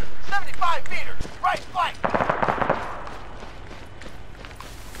soldier, 75 meters. Right flank.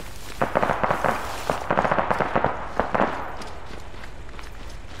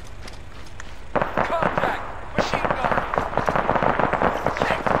 Contact! Machine gunner.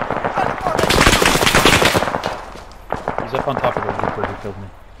 6. Return to formation. He's up on top of the roof where he killed me.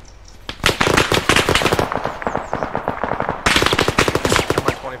 Got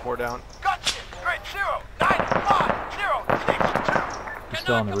my 24 down. Gunship, grid 0, 95062. He's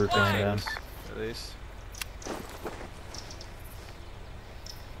still on the roof going down. At least.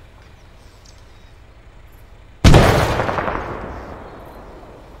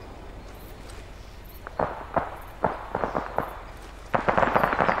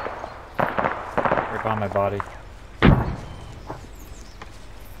 Right on my body.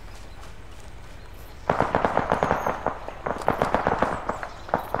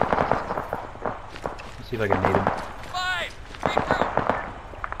 Let's see if I can nade him. 5! Regroup!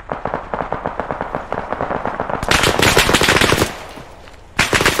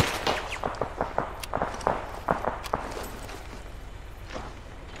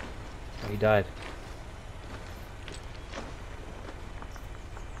 Oh, he died.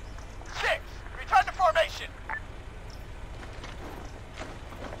 6. Return to formation.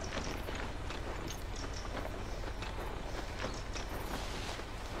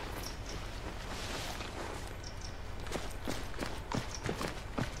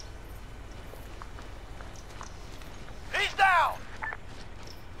 He's down.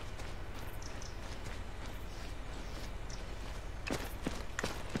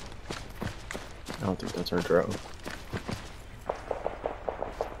 I don't think that's our drone.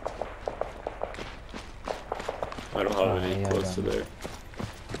 I don't have any yeah, close to yeah. there.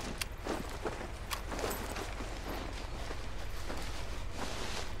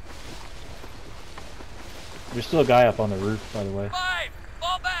 There's still a guy up on the roof, by the way. 5!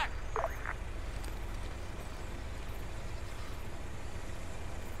 Fall back!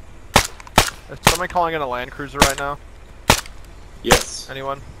 Is somebody calling in a Land Cruiser right now? Yes.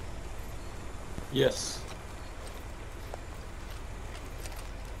 Anyone? Yes.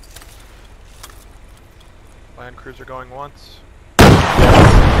 Land Cruiser going once.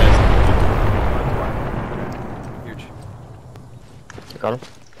 Huge. I got him.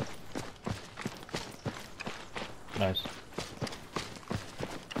 Nice.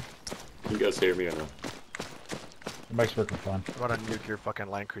 You guys hear me or no? The mic's working fine. I'm about to nuke your fucking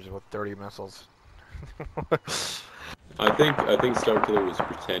Land Cruiser with 30 missiles. I think Starkiller was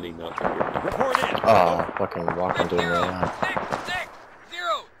pretending not to hear me. Report in. Oh, fucking walking Grid to 0, him. 6, 6,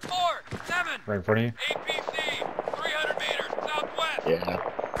 0, 4, 7. Right in front of you. APC! 300 meters southwest! Yeah.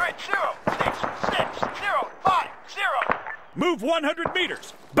 Grid 0, 6, 6, 0, 5, 0. Move 100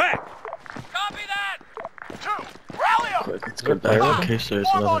 meters. Back. Copy that! 2. Rally up. Let's go back in case there's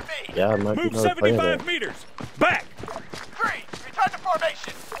Form another. on me. Yeah, it might be Move another player 75 there. meters. Back. 3. Return to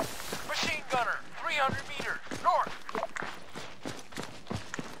formation. Machine gunner, 300 meters, north.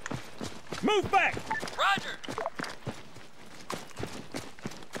 Move back! Roger.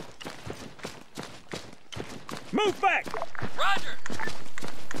 Move back! Roger.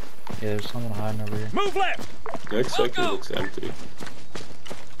 Yeah, there's someone hiding over here. Move left! Next sector looks empty.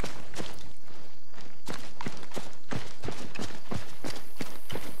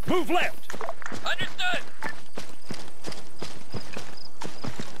 Move left! Understood.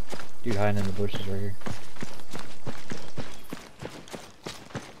 Dude hiding in the bushes right here.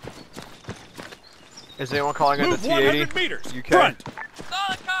 Is anyone calling in the Move 100 T-80? meters! UK? Front!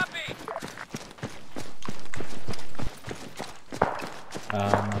 Solid copy.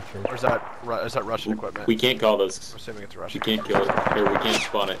 I'm not sure. Or is that Russian equipment? We can't call this. I'm assuming it's We Russian. can't kill it. Or we can't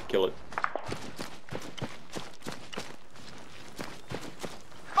spawn it. Kill it.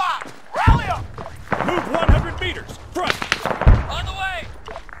 5. Rally up. Move 100 meters! Front! On the way.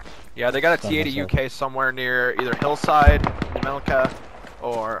 Yeah, they got a Found T-80 myself. UK somewhere near either Hillside, Nemelka,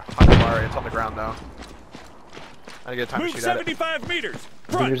 or Hakabari. It's on the ground though. I get time Move to shoot at it. 75 meters! I think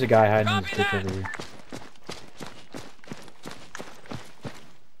Front! there's a guy hiding in Copy this ditch that. over here.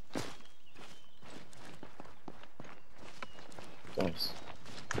 Nice.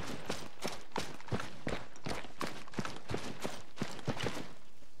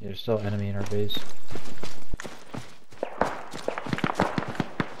 Yeah, there's still an enemy in our base.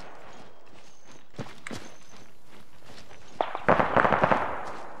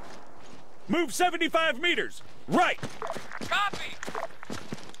 Move 75 meters! Right! Copy.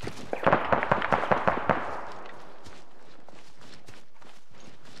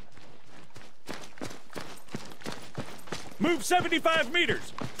 Move 75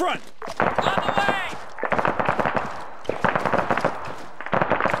 meters! Front! On the way.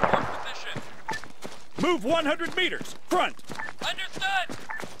 Report position. Move 100 meters! Front! Understood.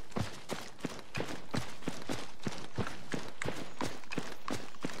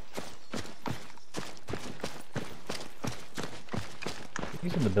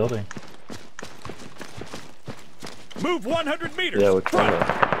 He's in the building. Move 100 meters! Yeah, which one? Front!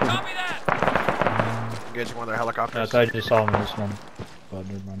 Copy that. Engaging one of their I helicopters. thought I just saw him in this one. Oh,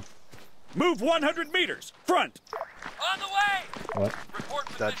 never mind. Move 100 meters! Front! On the way. What? Report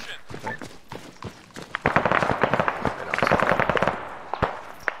That- position.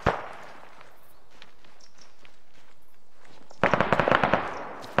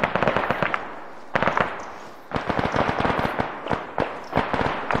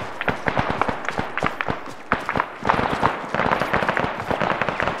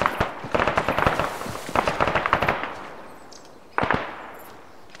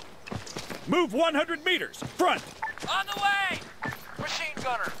 Move 100 meters! Front! On the way. Machine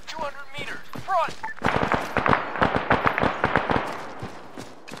gunner, 200 meters. Front.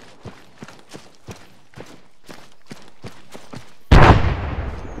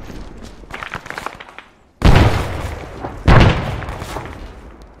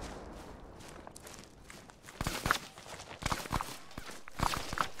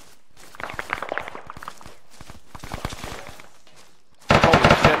 Holy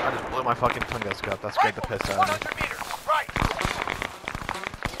shit, I just blew my fucking Tunguska up. That scared the piss out of me. 100 meters. Right.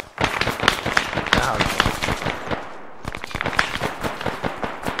 Ouch.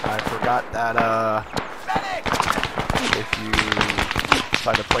 I forgot that, Medic. if you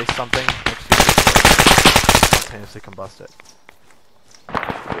decide to place something next to it, spontaneously combust it.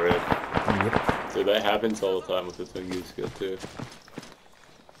 Right. So that happens all the time with the Tunguska too.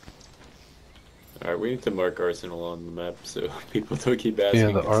 Alright, we need to mark Arsenal on the map so people don't keep asking.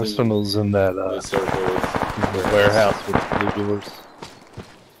 Yeah, the It's in arsenal's in that the circles. the warehouse with blue doors.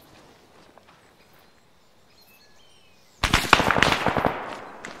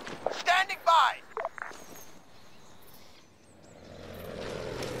 Standing by.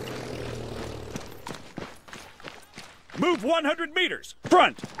 Move 100 meters!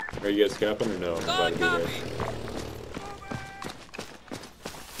 Front! Are you guys capping or no? I'm about Solid to be copy.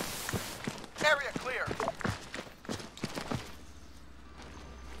 there. Area clear.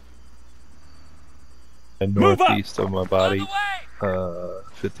 And Move up! northeast of my On body, the way.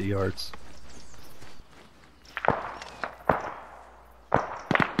 50 yards.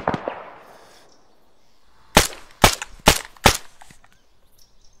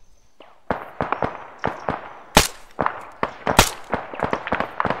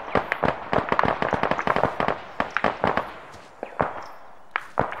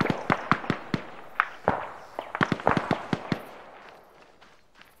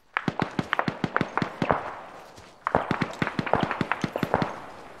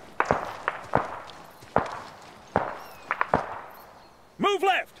 Move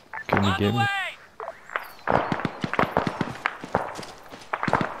left! Can you On get the me? way.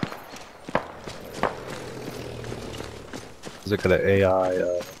 Because I got an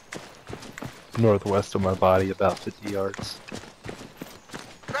AI northwest of my body, about 50 yards.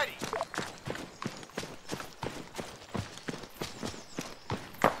 Ready.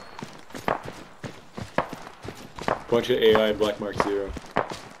 Bunch of AI Black Mark 0.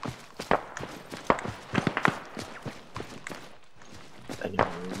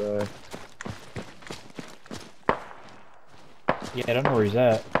 Anyway, Yeah, I don't know where he's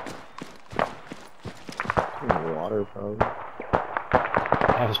at. water probably.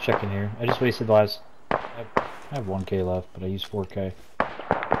 I was checking here. I just wasted the last... I have 1k left, but I used 4k.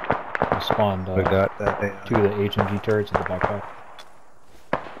 I spawned I got that AI. 2 of the HMG turrets at the backpack.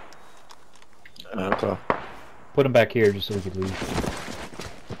 Okay. Put them back here just so we could leave.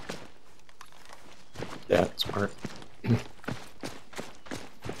 Yeah, it's smart.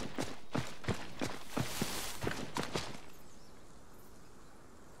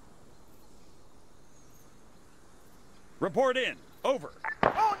 Report in. Over.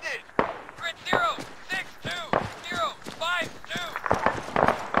 Wounded. Grid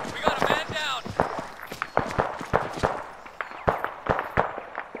 06252. We got a man down.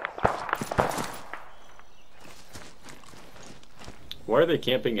 Why are they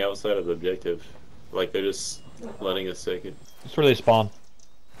camping outside of the objective? Like they're just letting us take it. That's where they spawn.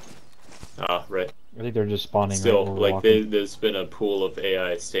 Ah, right. I think they're just spawning. Still, right where we're like walking. there's been a pool of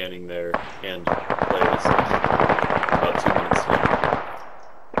AI standing there and players about 2 minutes now.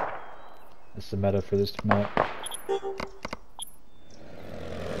 That's the meta for this map.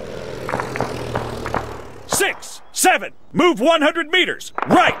 6, 7. Move 100 meters.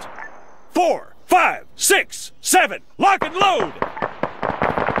 Right. 4, 5, 6, 7. Lock and load.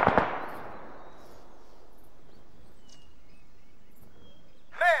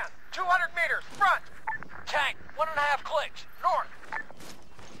 Man, 200 meters. Front. Tank, 1.5 clicks. North.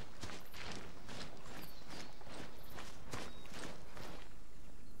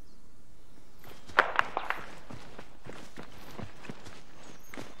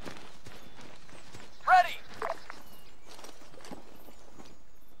 Ready.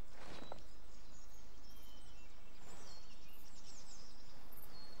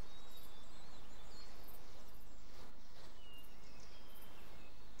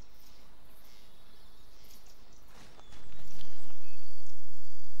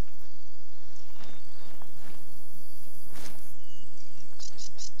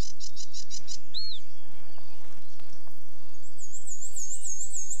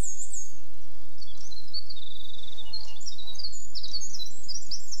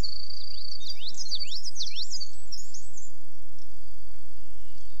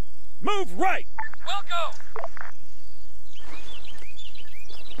 Move right. We'll go.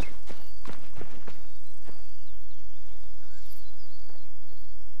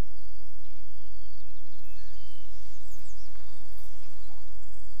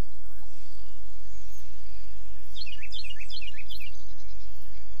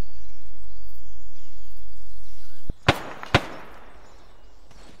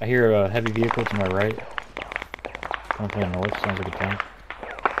 I hear a heavy vehicle to my right. Coming from the north. Sounds like a tank.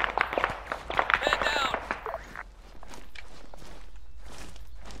 Man down.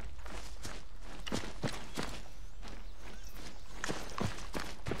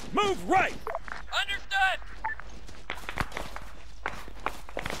 Move right. Understood.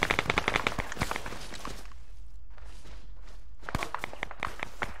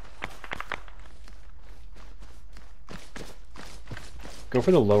 Go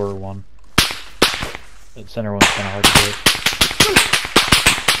for the lower one. That center one's kind of hard to get.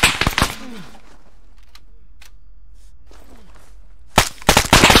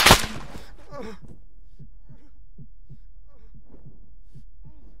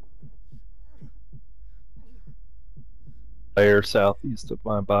 Player southeast of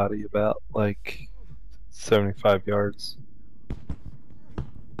my body, about like 75 yards.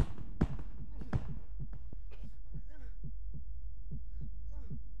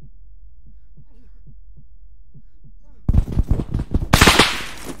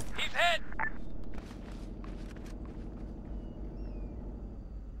 He's hit.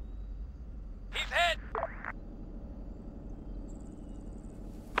 He's hit.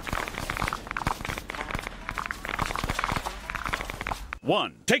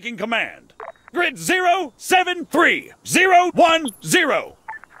 One. Taking command. Grid 073010.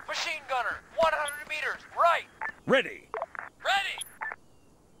 Machine gunner. 100 meters. Right. Ready. Ready.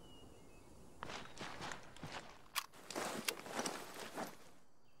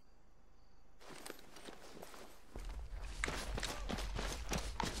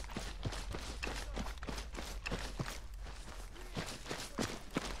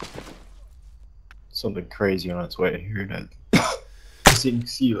 Something crazy on its way here.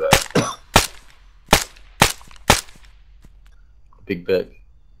 See you at. Big bet.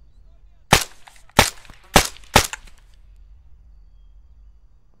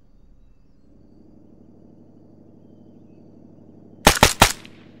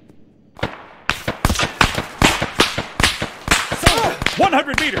 Soldier,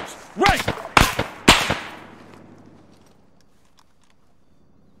 100 meters, right!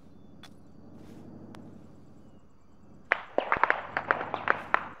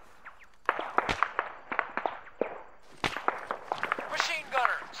 Machine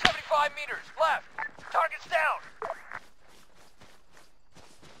gunner, 75 meters, left. Target's down.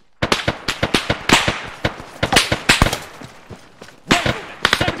 Rifleman,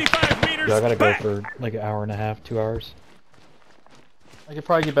 75 meters, Yeah, I gotta go back! for like an hour and a half, 2 hours. I could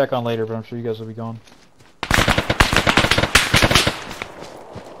probably get back on later, but I'm sure you guys will be gone.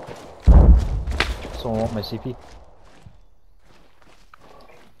 Someone want my CP?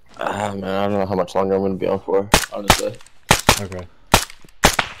 Man, I don't know how much longer I'm gonna be on for, honestly. Okay.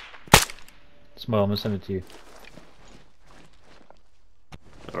 Smile, I'm gonna send it to you.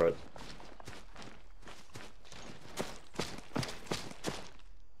 Alright.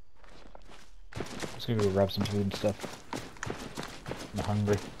 Just gonna go grab some food and stuff. I'm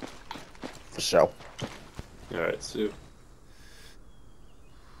hungry. For sure. Alright, so.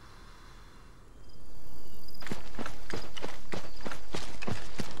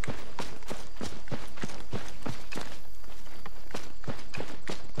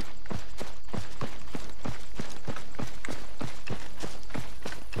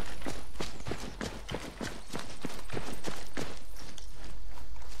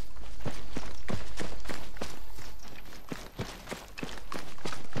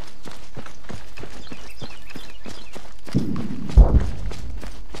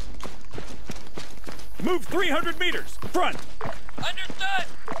 Move 300 meters, front! Understood.